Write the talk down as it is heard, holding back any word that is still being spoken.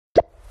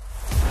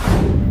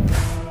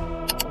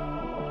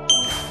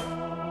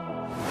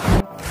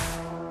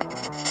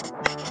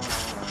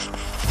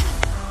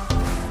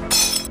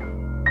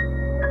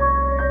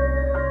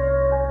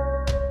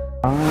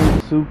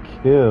to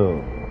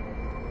kill.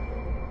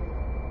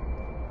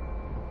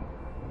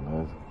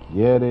 Let's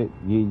get it.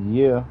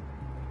 Yeah.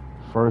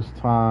 First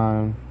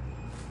time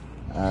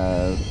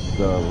as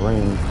the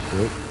range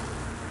chick.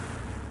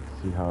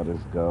 See how this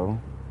go.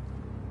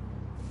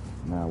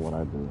 Now what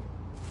I do.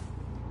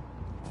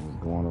 I was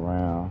going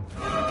around.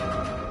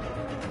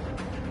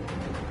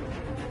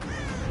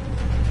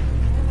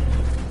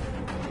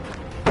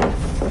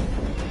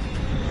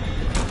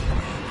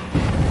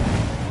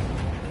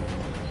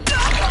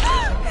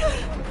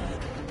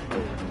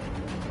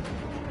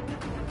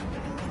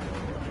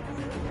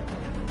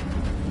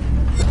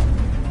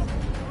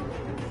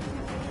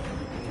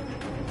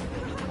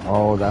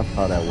 Oh, that's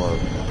how that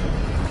works.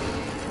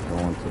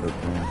 Going to the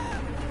thing.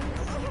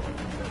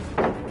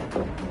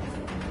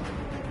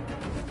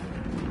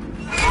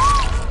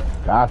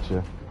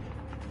 Gotcha.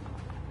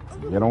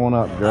 Get on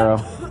up, girl.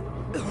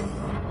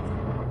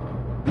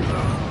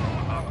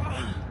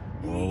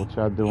 Well, what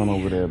y'all doing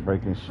over there?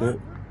 Breaking shit?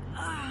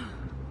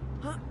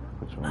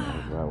 Which one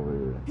is that over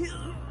here?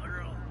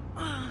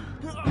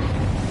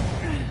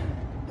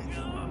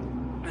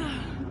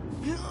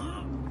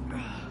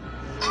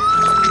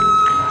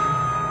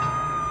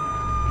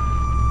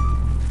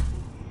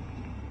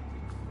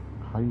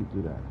 How you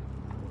do that?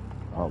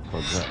 Oh,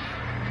 project.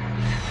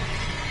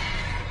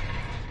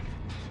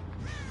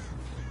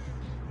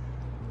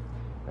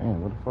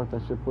 Damn, what the fuck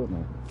that shit put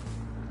me?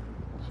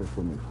 That shit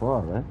put me far,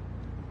 right?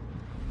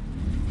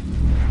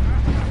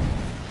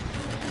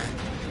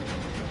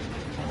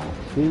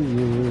 I see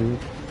you.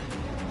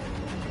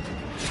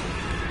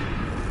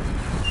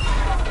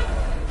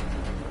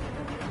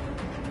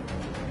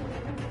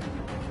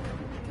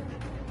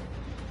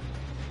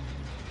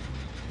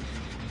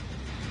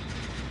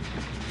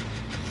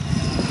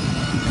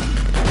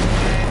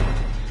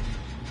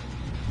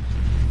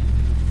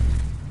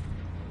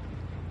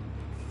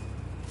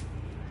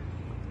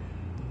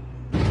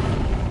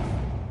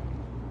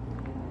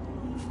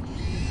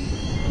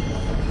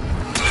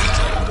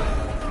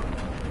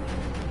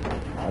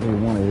 I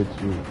didn't want to hit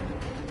you.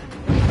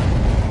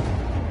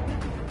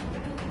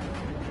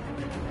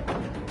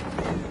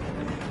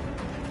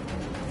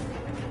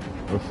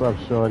 What's up,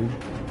 shorty?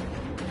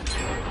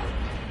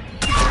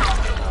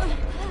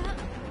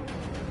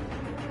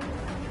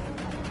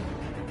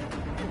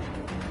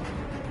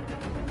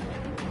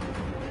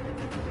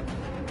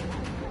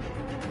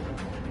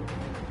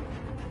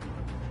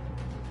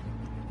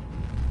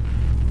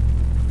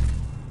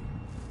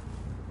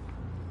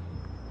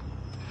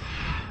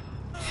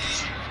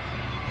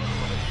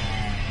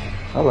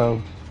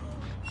 Hello.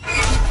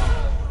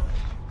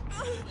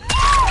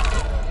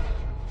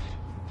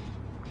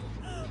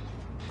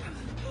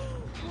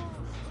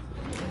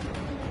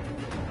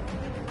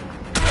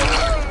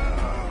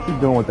 What you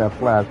doing with that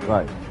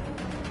flashlight?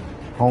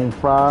 Home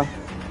fry?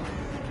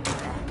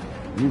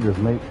 You just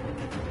make...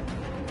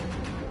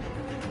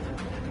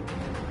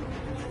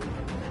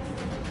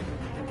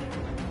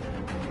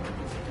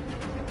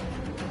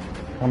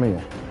 Come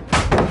here.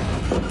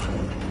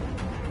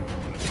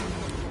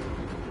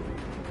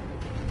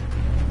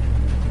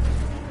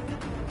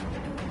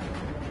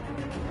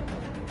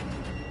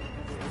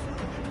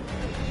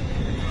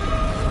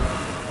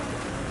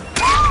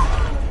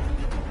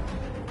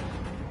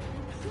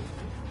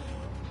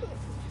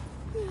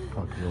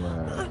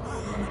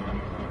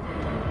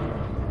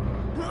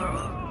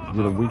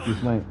 You're the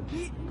weakest link.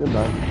 Good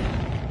night.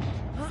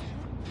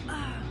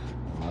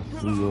 I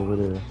see you over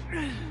there.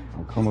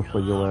 I'm coming for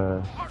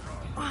your ass.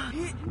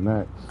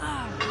 Next.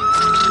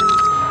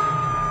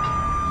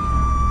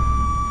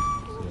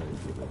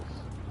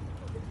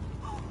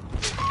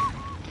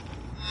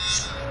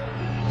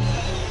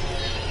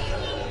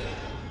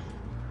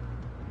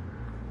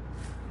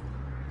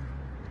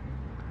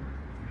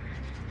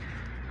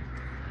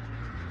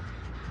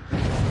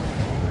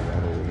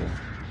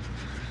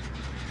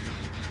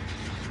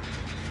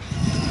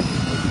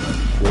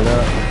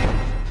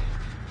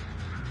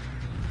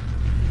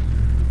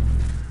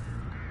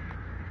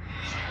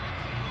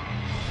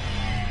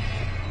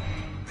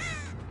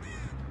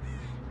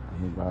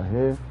 Right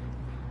here.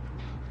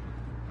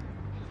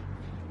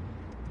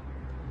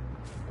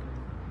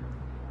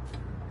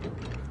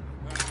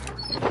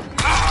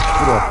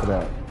 Get off of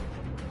that.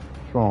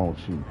 What's wrong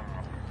with you?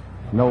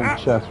 No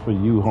chest for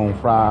you, home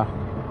fry.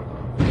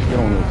 Get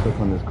on there, sit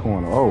on this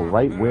corner. Oh,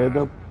 right where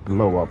the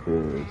blow up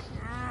is.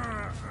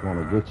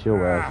 Gonna get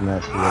your ass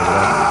next to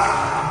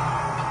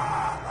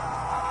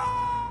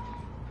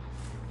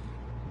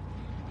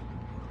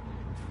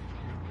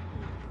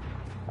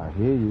I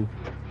hear you.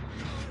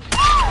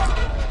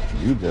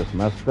 You just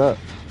messed up.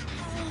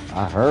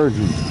 I heard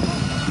you.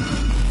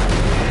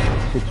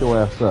 Get your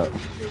ass up.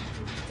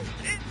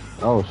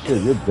 Oh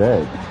shit, you're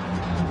dead.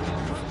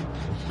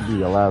 This should be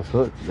your last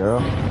hook,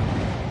 girl.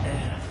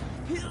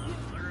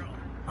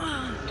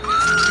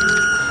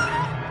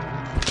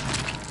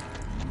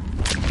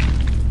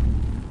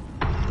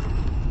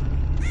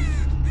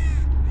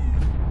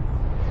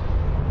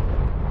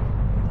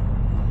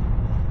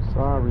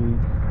 Sorry.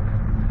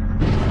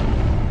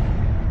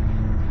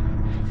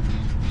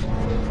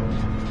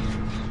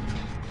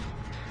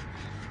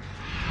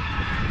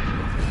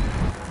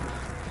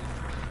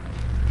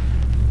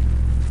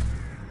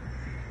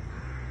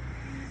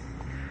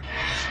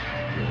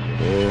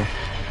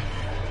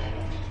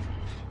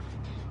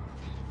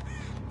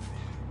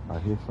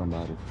 hear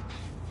somebody.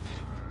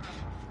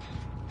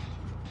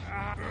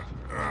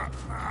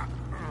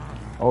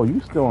 Oh,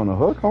 you still on the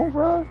hook, home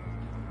fry?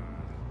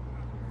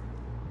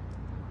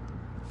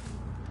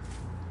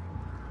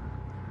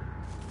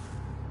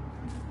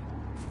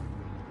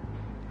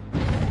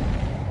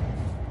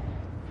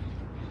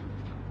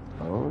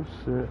 Oh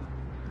shit.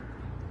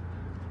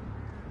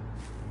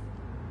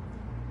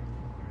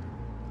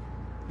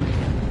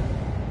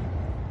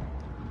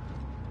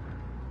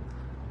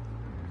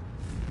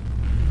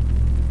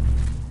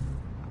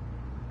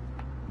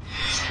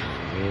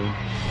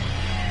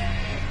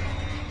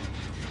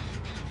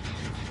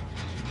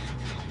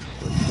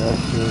 That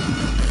shit.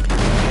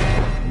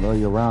 I know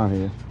you're around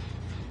here.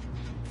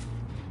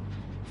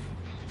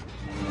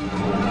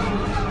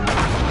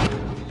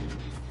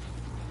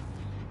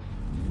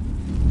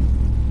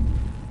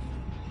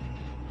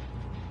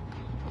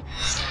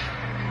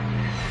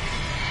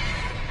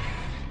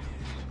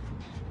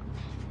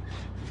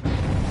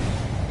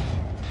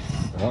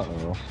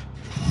 Uh-oh.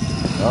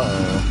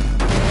 Uh-oh.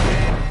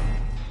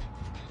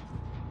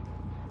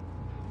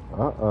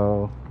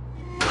 Uh-oh.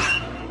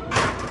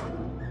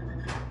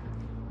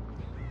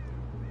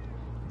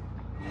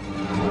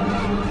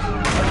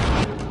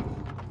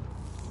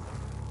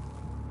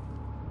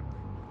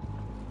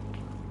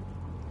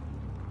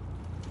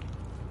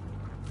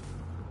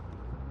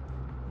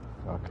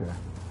 Okay.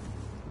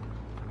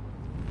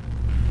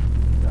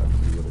 Gotta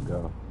see where to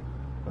go.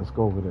 Let's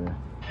go over there.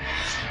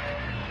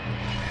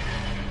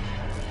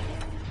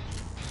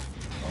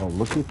 Oh,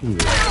 look at here.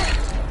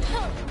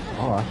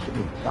 Oh,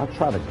 I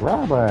tried to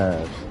grab her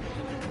ass.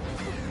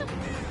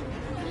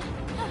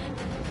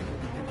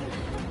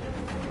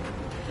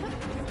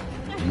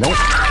 Nope.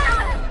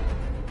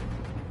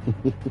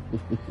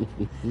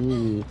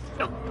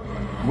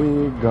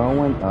 We're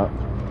going up.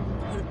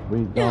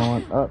 We're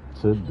going up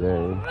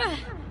today.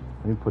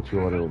 Let me put you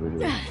all over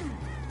here.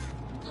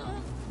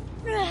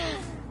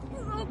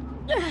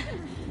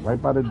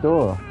 Right by the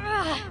door.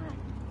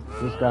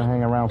 Just gotta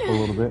hang around for a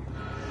little bit.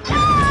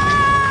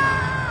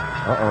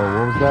 Uh-oh,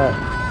 what was that?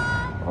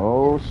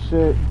 Oh,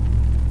 shit.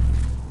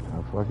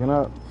 I'm fucking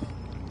up.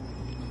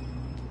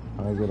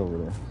 How do I get over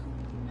there?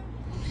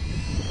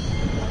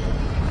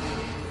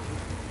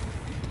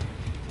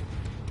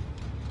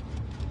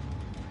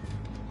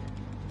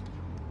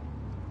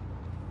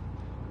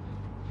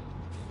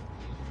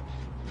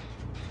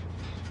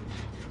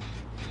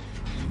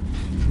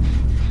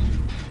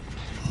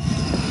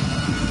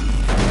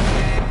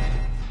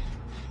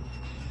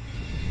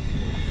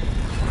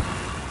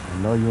 I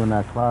know you in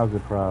that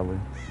closet, probably.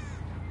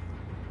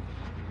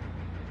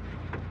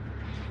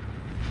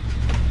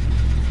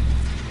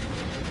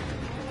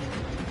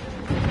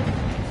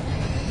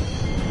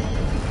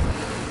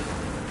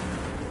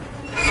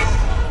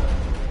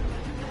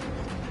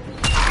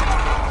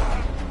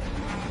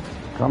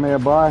 Come here,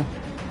 boy.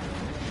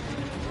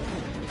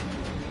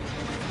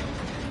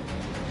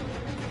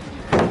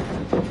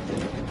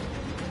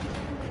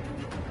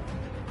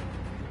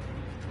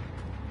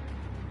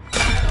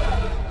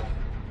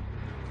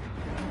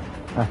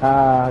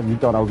 Haha, you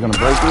thought I was gonna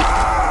break it?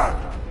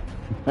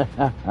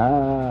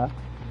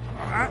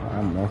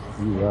 I messed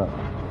you up.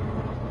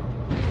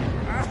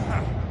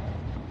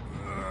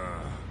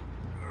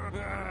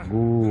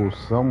 Ooh,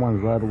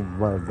 someone's right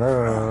over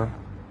there.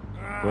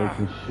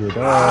 Breaking shit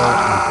up.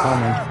 I'm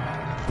coming.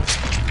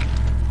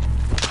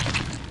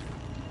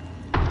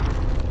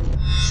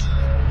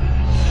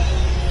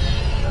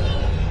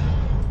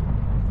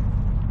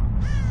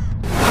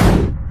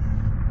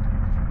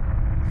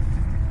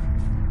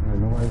 Alright,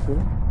 nobody's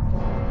here?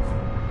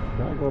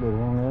 Did I go to the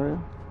wrong area?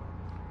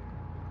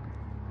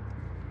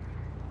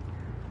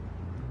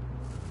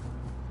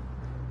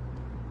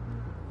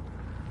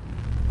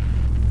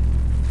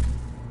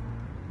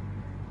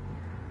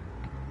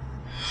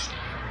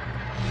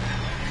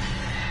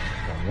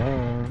 Hello?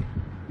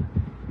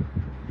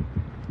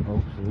 Oh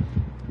shit.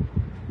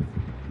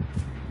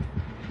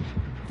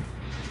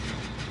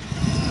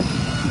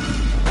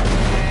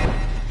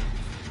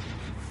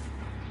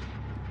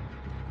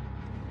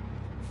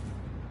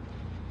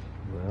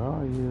 Where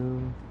are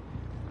you?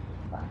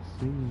 I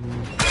see you.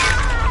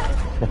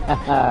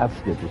 I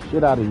scared the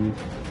shit out of you.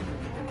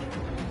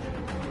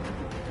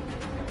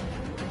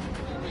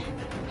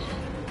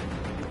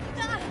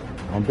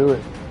 Don't do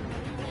it.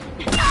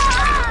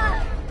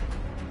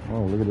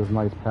 Oh, look at this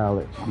nice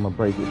pallet. I'm gonna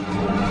break it.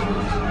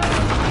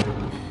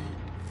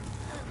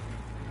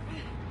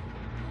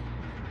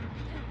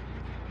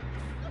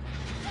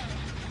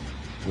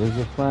 Where's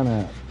your friend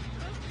at?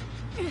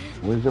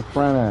 Where's your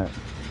friend at?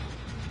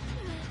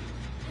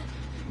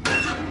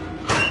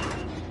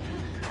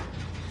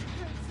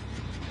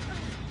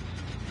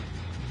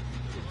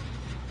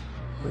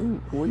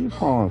 Where you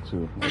calling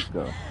to? Let's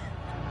go.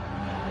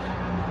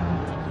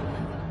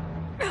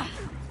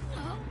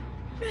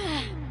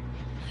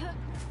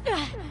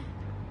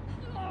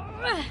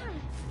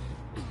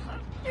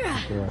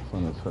 Okay, that's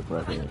on this hook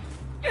right here.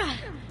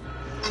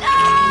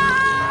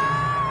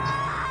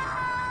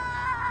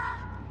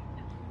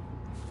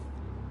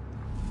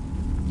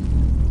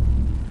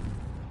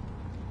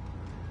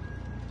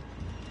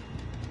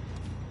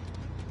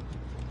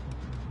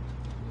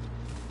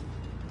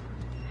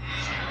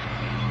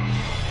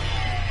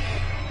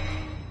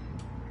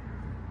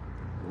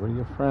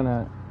 your friend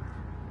at?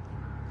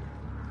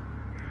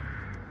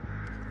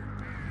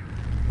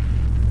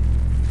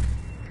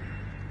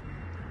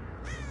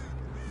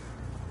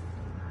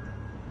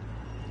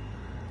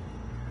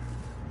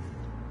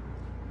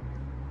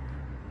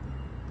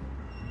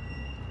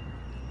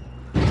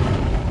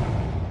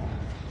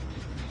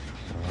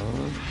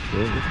 Oh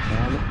shit, it's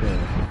time to go.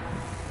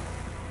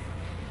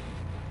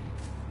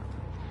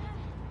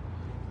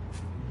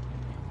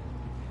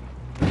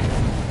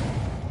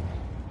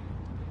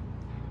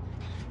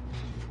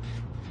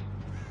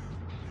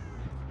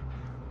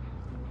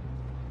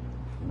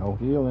 No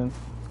healing.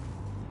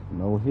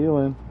 No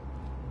healing.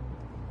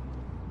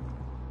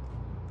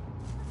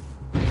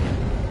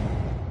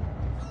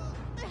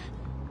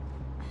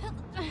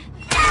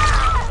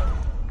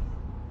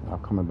 I'm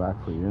coming back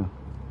for you.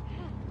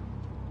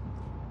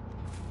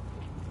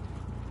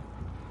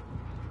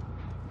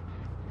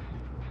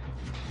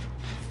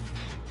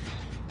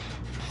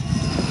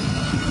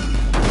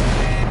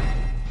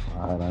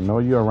 Alright, I know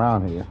you're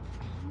around here.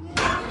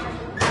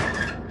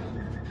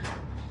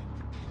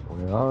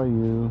 Where are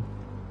you?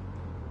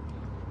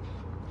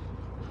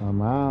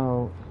 Come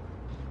out.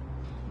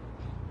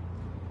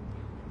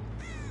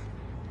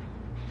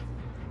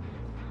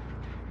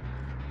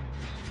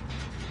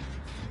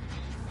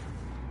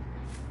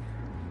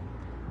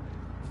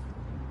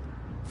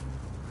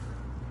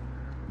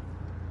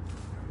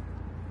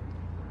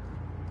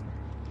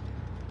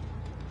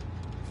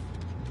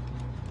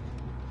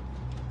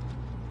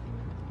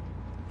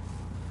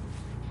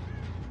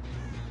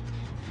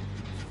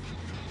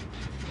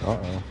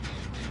 Uh-oh.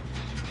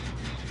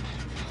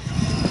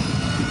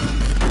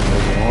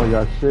 All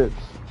y'all shits.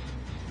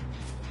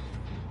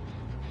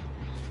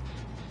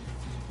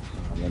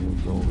 Let me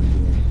go over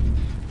here.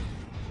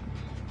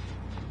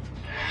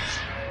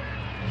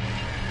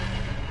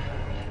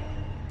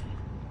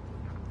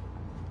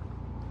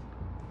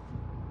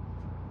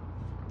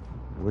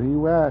 Where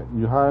you at?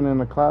 You hiding in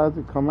the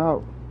closet? Come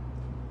out.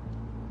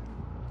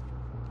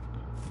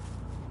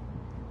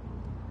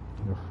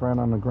 Your friend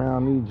on the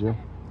ground needs you.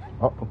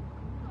 Uh-oh.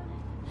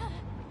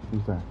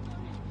 Who's that?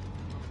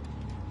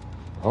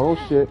 Oh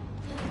shit.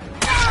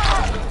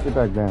 Get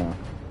back down.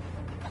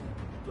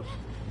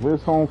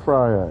 Where's Home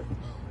Fry at?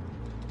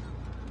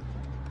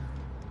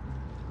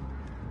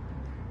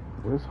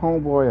 Where's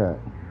Homeboy at?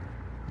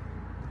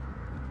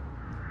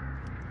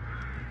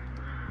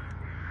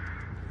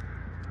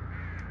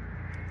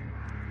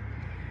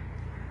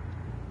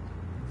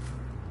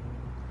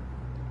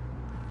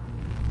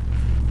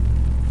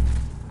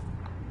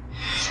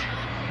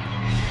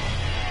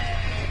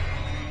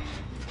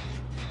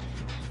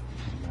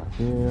 Not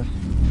here.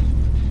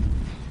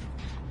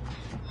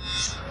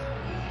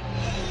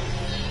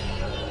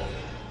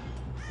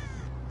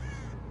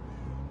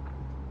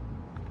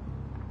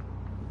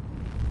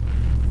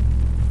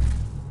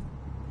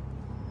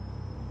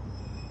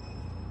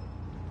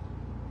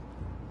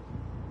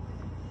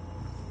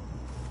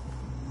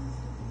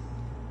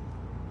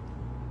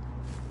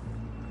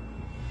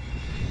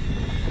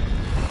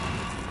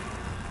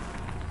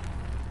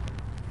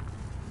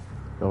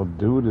 Yo,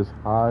 dude is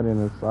hiding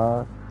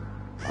inside.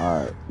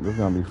 Alright, this is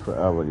gonna be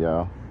forever,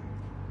 y'all.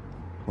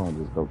 Come on,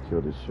 just go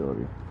kill this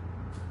shorty.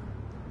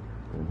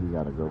 And he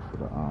gotta go for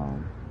the,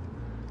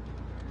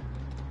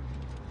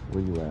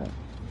 where you at?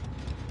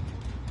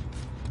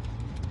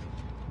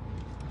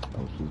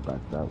 Oh, she's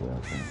back that way, I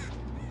think.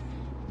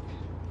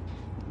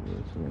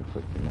 Yeah, she ain't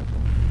fixing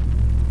nothing.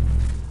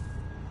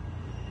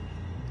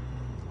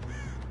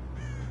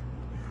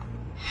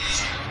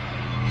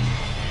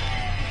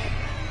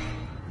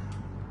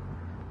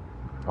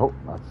 Oh,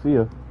 I see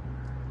her.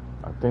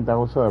 I think that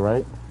was her,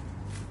 right?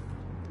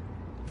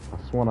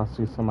 I sworn I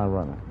see somebody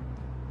running.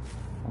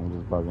 I'm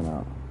just bugging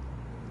out.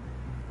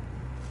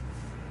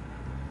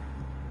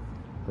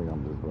 I think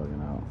I'm just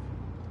bugging out.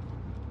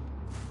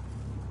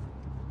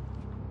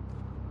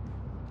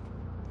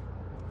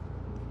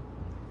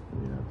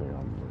 Yeah, I think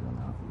I'm bugging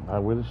out.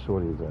 Alright, where the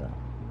shorties at?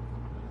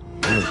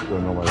 I'm not sure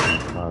nobody's in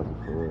the closet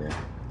for real.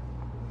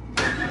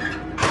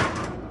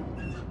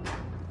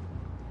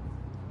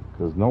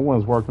 Because no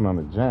one's working on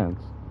the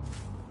gents.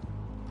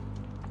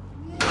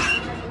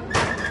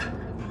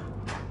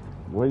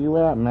 Where you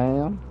at,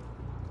 man?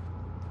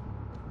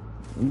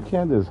 You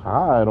can't just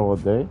hide all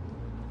day.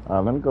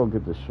 Let me go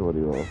get the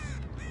shorty off.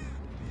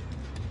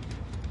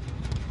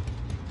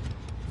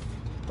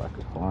 If I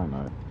could find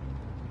that.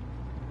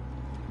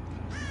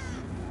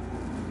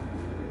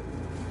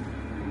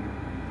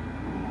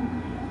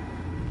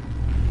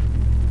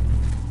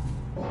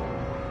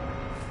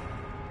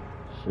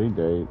 She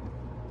did.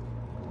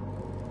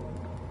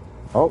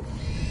 Oh.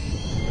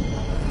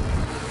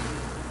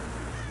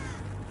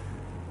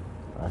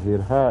 I hear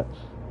the hatch.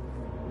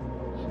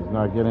 She's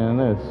not getting in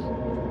this.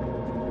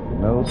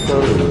 No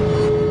service.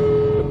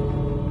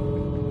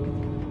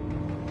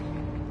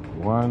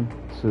 1,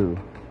 2.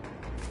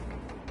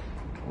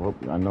 Oh,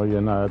 I know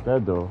you're not at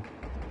that door.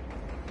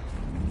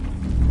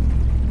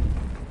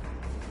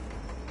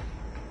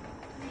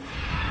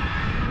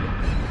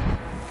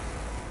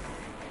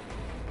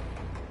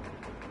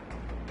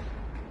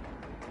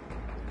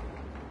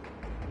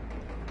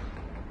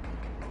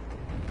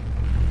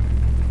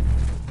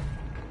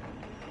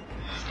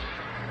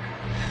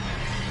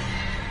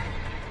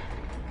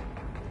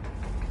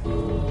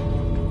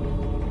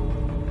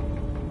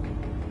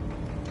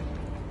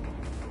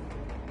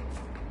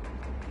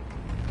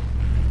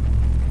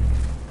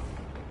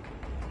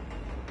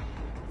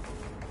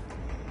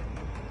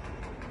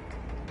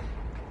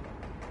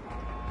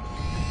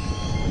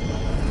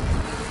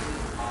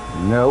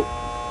 Nope.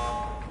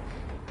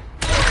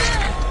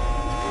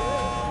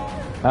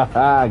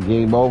 Haha,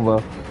 game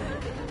over.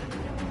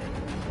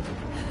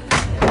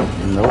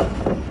 Nope.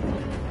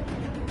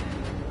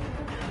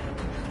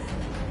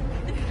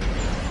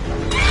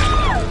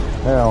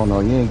 Hell no,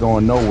 you ain't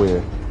going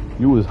nowhere.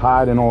 You was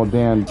hiding all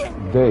damn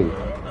day.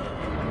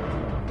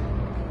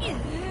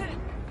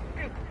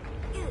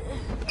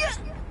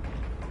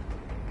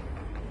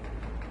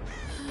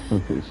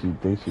 She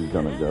thinks she's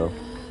gonna go.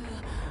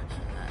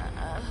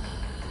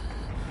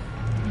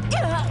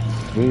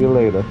 See you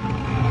later.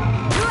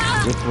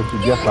 This is what you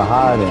get for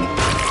hiding.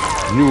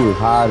 You was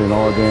hiding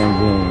all damn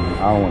game.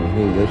 I don't want to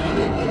hear this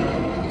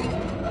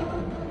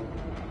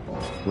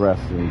shit.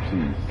 Rest in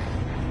peace.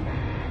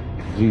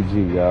 GG,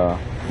 y'all.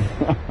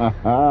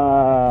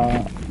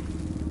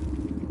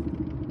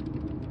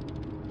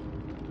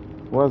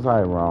 Was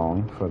I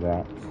wrong for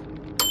that?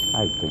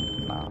 I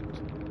think not.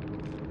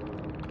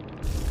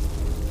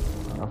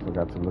 I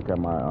forgot to look at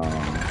my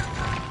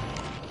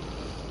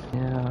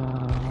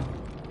yeah,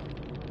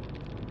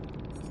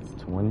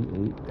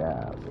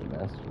 28,000.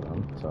 That's what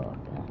I'm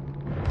talking.